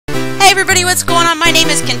everybody, what's going on? My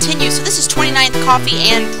name is Continue. So this is 29th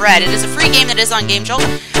Coffee and Bread. It is a free game that is on Game Jolt,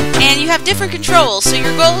 and you have different controls. So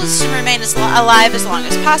your goal is to remain alive as long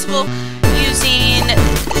as possible using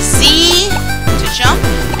Z to jump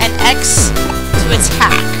and X to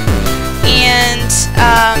attack. And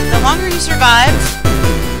the longer you survive,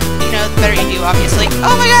 you know, the better you do, obviously.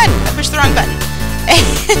 Oh my god, I pushed the wrong button.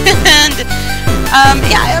 And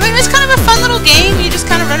yeah, I mean, it's kind of a fun little game. You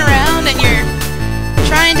just kind of run around and you're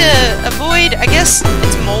trying to avoid, I guess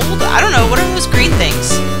it's mold? I don't know, what are those green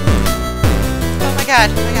things? Oh my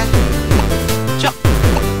god, oh my god. Jump.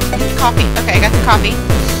 Get the coffee. Okay, I got the coffee.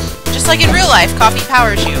 Just like in real life, coffee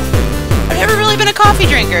powers you. I've never really been a coffee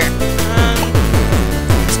drinker.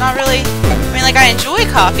 It's not really, I mean, like, I enjoy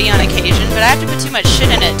coffee on occasion, but I have to put too much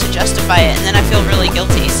shit in it to justify it, and then I feel really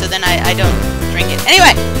guilty, so then I don't drink it.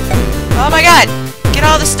 Anyway! Oh my god! Get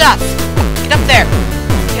all the stuff! Get up there!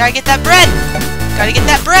 You gotta get that bread! Gotta get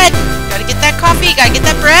that bread! Gotta get that coffee! Gotta get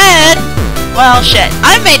that bread! Well, shit.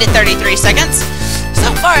 I've made it 33 seconds.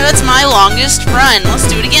 So far, that's my longest run. Let's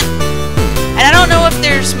do it again. And I don't know if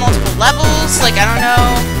there's multiple levels. Like, I don't know.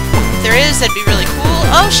 If there is, that'd be really cool.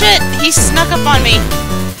 Oh, shit! He snuck up on me.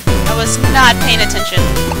 I was not paying attention.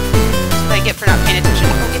 That's what I get for not paying attention.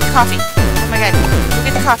 Go get the coffee. Oh my god. Go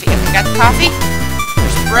get the coffee. Okay, got the coffee.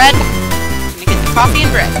 There's bread. I'm gonna get the coffee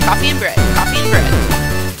and bread. Coffee and bread. Coffee and bread.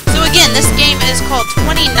 So again, this game is called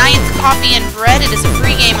 29th Coffee and Bread. It is a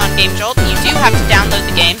free game on Game Jolt. You do have to download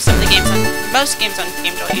the game. Most games on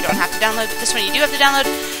Game Jolt you don't have to download, but this one you do have to download.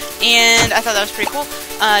 And I thought that was pretty cool.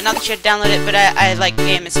 Not that you had to download it, but I like the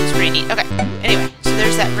game. It seems pretty neat. Okay, anyway, so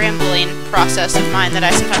there's that rambling process of mine that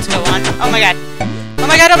I sometimes go on. Oh my god. Oh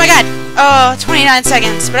my god, oh my god! Oh, 29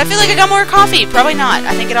 seconds. But I feel like I got more coffee. Probably not.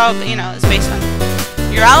 I think it all, you know, is based on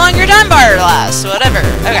how long your time bar lasts. Whatever.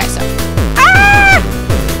 Okay, so. Ah!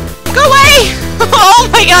 Go away! Oh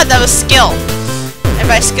my god, that was skill. And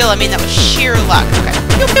by skill, I mean that was sheer luck. Okay.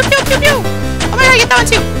 Pew, pew, pew, pew, pew. Oh my god, get that one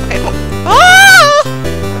too. Okay. Oh!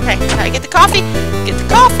 Okay, gotta get the coffee. Get the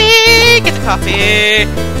coffee! Get the coffee!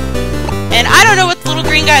 And I don't know what the little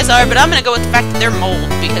green guys are, but I'm gonna go with the fact that they're mold,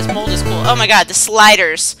 because mold is cool. Oh my god, the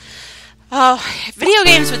sliders. Oh, video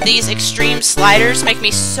games with these extreme sliders make me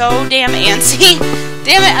so damn antsy.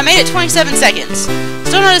 Damn it, I made it 27 seconds.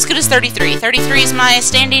 Still not as good as 33. 33 is my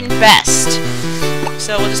standing best.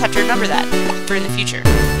 So we'll just have to remember that for in the future,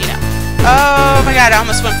 you know. Oh my god, I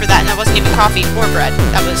almost went for that, and that wasn't even coffee or bread.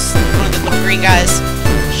 That was one of the little green guys.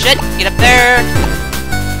 Shit, get up there.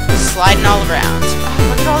 Sliding all around. Oh,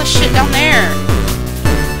 look at all this shit down there.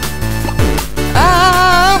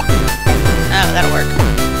 Oh! Oh, that'll work.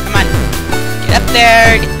 Come on. Get up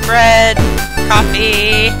there, get the bread,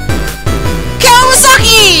 coffee.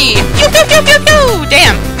 Kawasaki! Pew, pew, pew, pew, pew!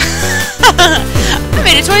 Damn. I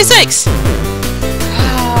made it 26.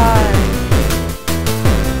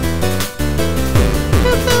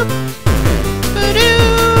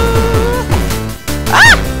 Ah!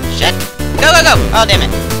 Shit. Go, go, go. Oh, damn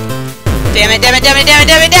it. Damn it, damn it, damn it, damn it,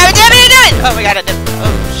 damn it, damn it, damn it, damn it! Oh my god, I did. Oh,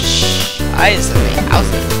 shh. I just house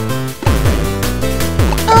it.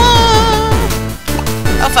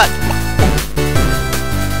 Oh, fuck.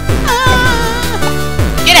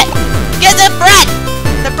 Get it! Get the bread!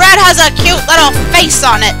 The bread has a cute little face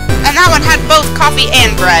on it. And that one had both coffee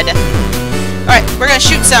and bread. Alright, we're gonna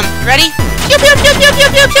shoot some. Ready? Pew, pew, pew, pew, pew,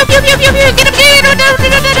 pew, pew, pew, pew, pew, pew. Get him, get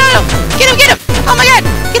him, get him, get him. Oh my god,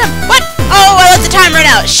 get him. What? Oh, I let the time run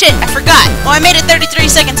out. Shit, I forgot. Oh, I made it 33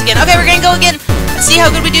 seconds again. Okay, we're gonna go again. Let's see how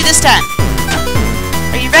good we do this time.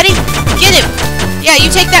 Are you ready? Get him. Yeah, you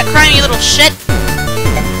take that crimey little shit.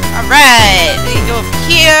 Alright, then you go over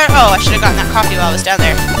here. Oh, I should have gotten that coffee while I was down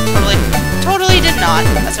there. Totally did not.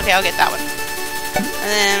 That's okay, I'll get that one. And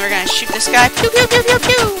then we're gonna shoot this guy. Pew, pew, pew, pew,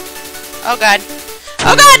 pew. Oh god.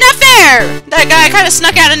 Oh god, not fair! That guy kind of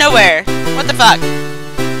snuck out of nowhere. What the fuck?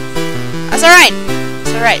 That's alright.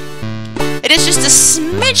 It's alright. It is just a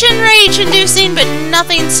smidgen rage-inducing, but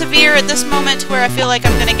nothing severe at this moment where I feel like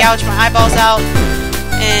I'm gonna gouge my eyeballs out.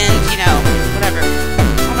 And, you know, whatever.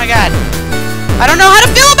 Oh my god. I don't know how to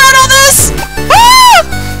feel about all this! Woo!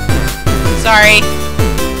 Sorry.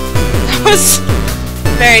 That was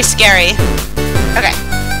very scary. Okay.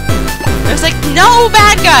 There's like no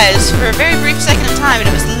bad guys for a very brief second of time, and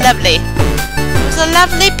it was lovely. It was a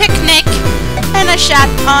lovely picnic, and I shot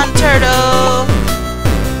on turtle.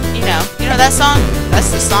 You know that song? That's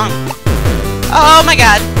the song. Oh my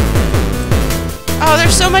god. Oh,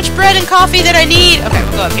 there's so much bread and coffee that I need. Okay,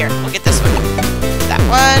 we'll go up here. We'll get this one. That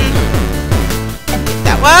one.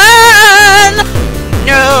 That one!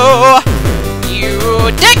 No! You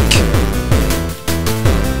dick!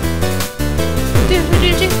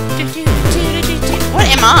 What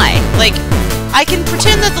am am I? Like, I can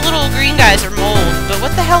pretend that the little green guys are mold, but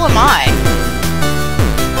what the hell am I?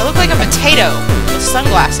 I look like a potato with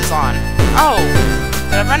sunglasses on. Oh,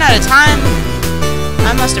 did I run out of time?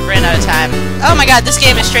 I must have ran out of time. Oh my god, this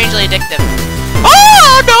game is strangely addictive.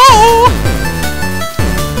 Oh no!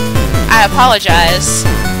 I apologize.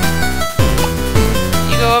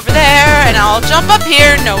 You go over there, and I'll jump up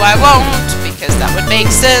here. No, I won't, because that would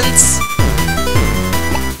make sense.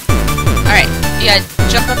 Alright, you gotta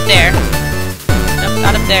jump up there. Nope,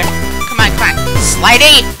 not up there. Come on, come on.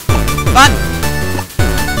 Slidey! Fuck!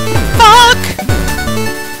 Fuck!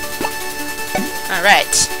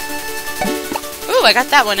 Alright. Ooh, I got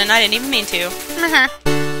that one, and I didn't even mean to.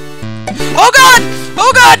 Oh god!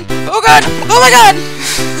 Oh god! Oh god! Oh my god!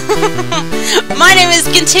 My name is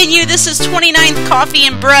Continue. This is 29th Coffee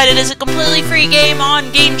and Bread. It is a completely free game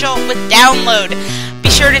on Game Jolt with download. Be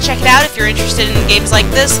sure to check it out if you're interested in games like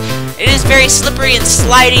this. It is very slippery and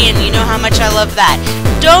slidey, and you know how much I love that.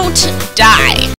 Don't die.